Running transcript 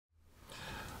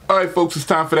All right, folks, it's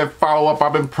time for that follow-up.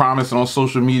 I've been promising on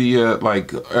social media,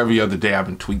 like every other day I've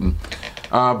been tweeting.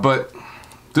 But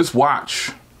this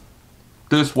watch,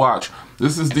 this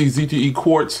is the ZTE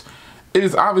Quartz. It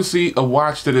is obviously a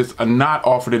watch that is not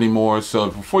offered anymore. So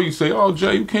before you say, oh,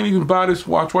 Jay, you can't even buy this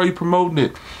watch, why are you promoting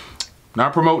it?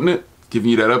 Not promoting it, giving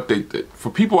you that update that for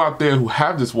people out there who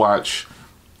have this watch,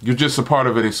 you're just a part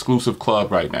of an exclusive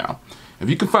club right now. If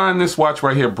you can find this watch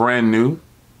right here brand new,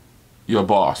 you're a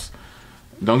boss.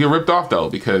 Don't get ripped off though,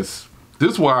 because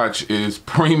this watch is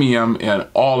premium and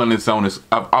all in its own.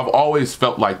 I've always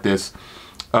felt like this.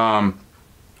 When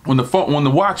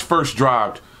the watch first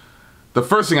dropped, the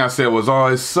first thing I said was, oh,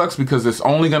 it sucks because it's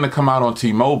only going to come out on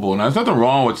T-Mobile. Now, there's nothing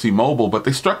wrong with T-Mobile, but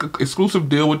they struck an exclusive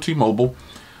deal with T-Mobile,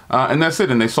 and that's it,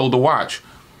 and they sold the watch.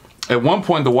 At one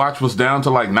point, the watch was down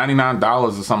to like $99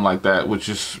 or something like that, which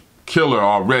is killer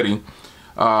already.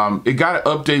 It got an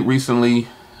update recently.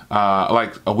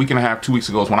 Like a week and a half, 2 weeks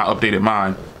ago is when I updated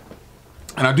mine.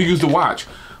 And I do use the watch.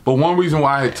 But one reason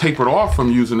why I had tapered off from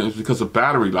using it is because of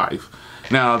battery life.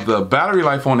 Now, the battery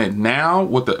life on it now,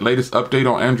 with the latest update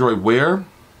on Android Wear,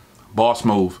 boss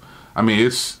move. I mean,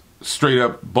 it's straight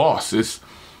up boss. It's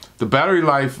the battery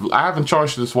life. I haven't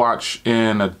charged this watch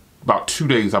in about 2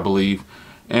 days, I believe.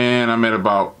 And I'm at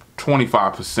about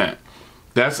 25%.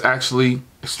 That's actually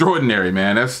extraordinary,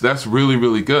 man. That's really,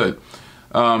 really good.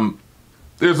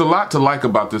 There's a lot to like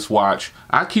about this watch.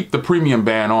 I keep the premium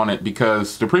band on it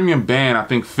because the premium band, I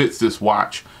think, fits this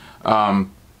watch. Not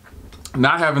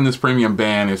having this premium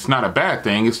band, it's not a bad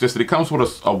thing. It's just that it comes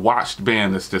with a watched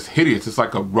band that's just hideous. It's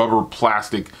like a rubber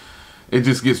plastic. It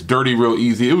just gets dirty real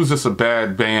easy. It was just a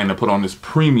bad band to put on this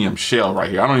premium shell right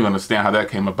here. I don't even understand how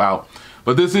that came about.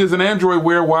 But this is an Android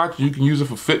Wear watch. You can use it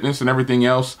for fitness and everything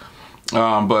else.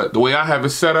 But the way I have it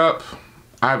set up,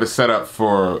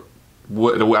 for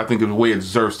I think the way it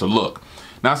deserves to look.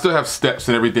 Now I still have steps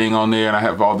and everything on there, and I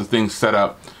have all the things set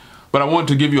up. But I wanted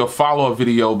to give you a follow-up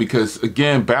video because,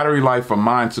 again, battery life for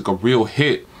mine took a real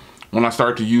hit when I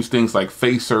started to use things like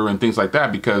Facer and things like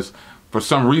that, because for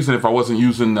some reason, if I wasn't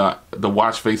using the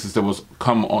watch faces that was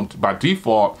come on by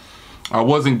default, I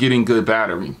wasn't getting good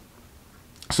battery.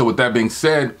 So with that being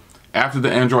said, after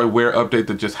the Android Wear update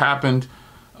that just happened,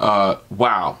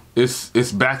 wow,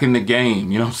 it's back in the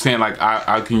game. You know what I'm saying? Like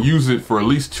I can use it for at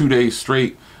least 2 days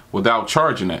straight without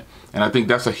charging it. And I think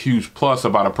that's a huge plus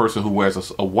about a person who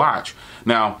wears a watch.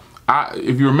 Now,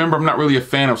 if you remember, I'm not really a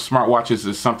fan of smartwatches.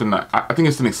 It's something that I think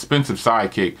it's an expensive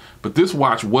sidekick, but this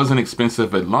watch wasn't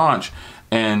expensive at launch.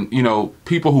 And, you know,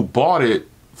 people who bought it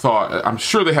thought, I'm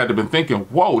sure they had to have been thinking,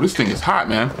 whoa, this thing is hot,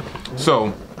 man.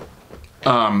 So,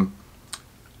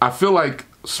 I feel like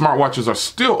smartwatches are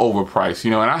still overpriced,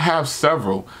 you know, and I have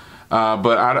several,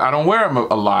 but I don't wear them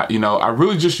a lot, you know. I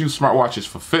really just use smartwatches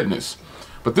for fitness.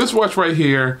 But this watch right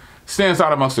here stands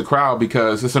out amongst the crowd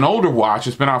because it's an older watch.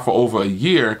 It's been out for over a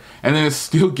year, and then it's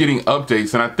still getting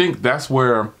updates. And I think that's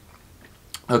where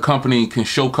a company can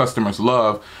show customers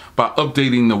love by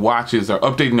updating the watches or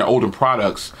updating their older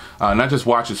products, not just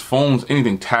watches, phones,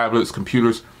 anything, tablets,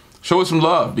 computers. Show it some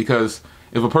love, because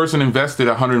if a person invested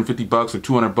 $150 or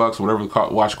 $200 or whatever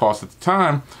the watch cost at the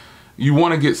time, you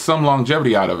want to get some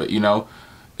longevity out of it, you know.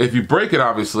 If you break it,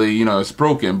 obviously, you know, it's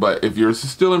broken. But if you're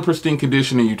still in pristine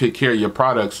condition and you take care of your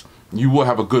products, you will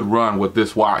have a good run with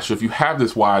this watch. So if you have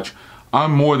this watch,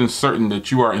 I'm more than certain that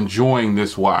you are enjoying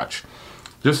this watch.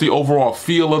 Just the overall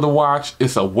feel of the watch.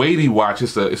 It's a weighty watch.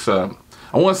 I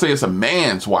want to say it's a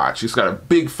man's watch. It's got a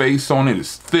big face on it.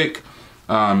 It's thick.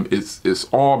 It's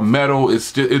all metal. It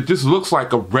just looks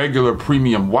like a regular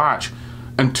premium watch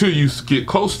until you get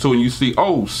close to it and you see,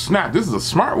 oh snap, this is a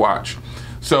smartwatch.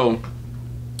 So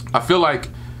I feel like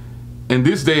in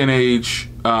this day and age,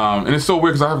 and it's so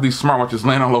weird because I have these smartwatches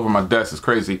laying all over my desk. It's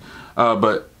crazy.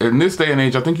 But in this day and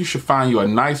age, I think you should find you a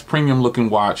nice premium looking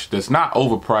watch that's not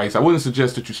overpriced. I wouldn't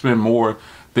suggest that you spend more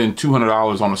than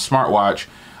 $200 on a smartwatch,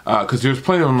 because there's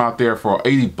plenty of them out there for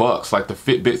 80 bucks, like the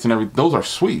Fitbits and everything. Those are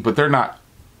sweet, but they're not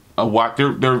a watch.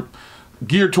 They're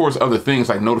geared towards other things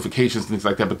like notifications, things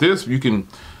like that. But this, you can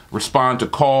respond to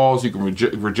calls, you can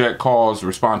reject calls,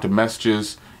 respond to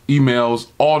messages, emails,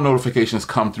 all notifications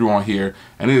come through on here,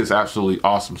 and it is absolutely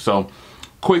awesome. So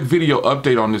quick video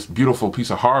update on this beautiful piece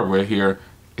of hardware here.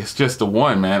 It's just the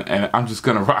one, man, and I'm just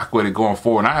gonna rock with it going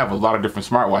forward. And I have a lot of different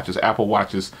smartwatches, Apple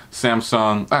watches,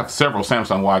 Samsung. I have several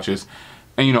Samsung watches,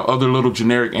 and you know, other little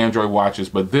generic Android watches,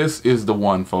 but this is the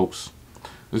one, folks.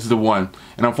 This is the one.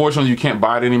 And unfortunately, you can't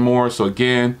buy it anymore. So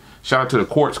again, shout out to the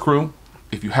Quartz crew.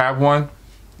 If you have one,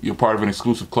 you're part of an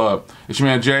exclusive club. It's your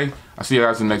man Jay. I'll see you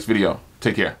guys in the next video.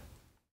 Take care.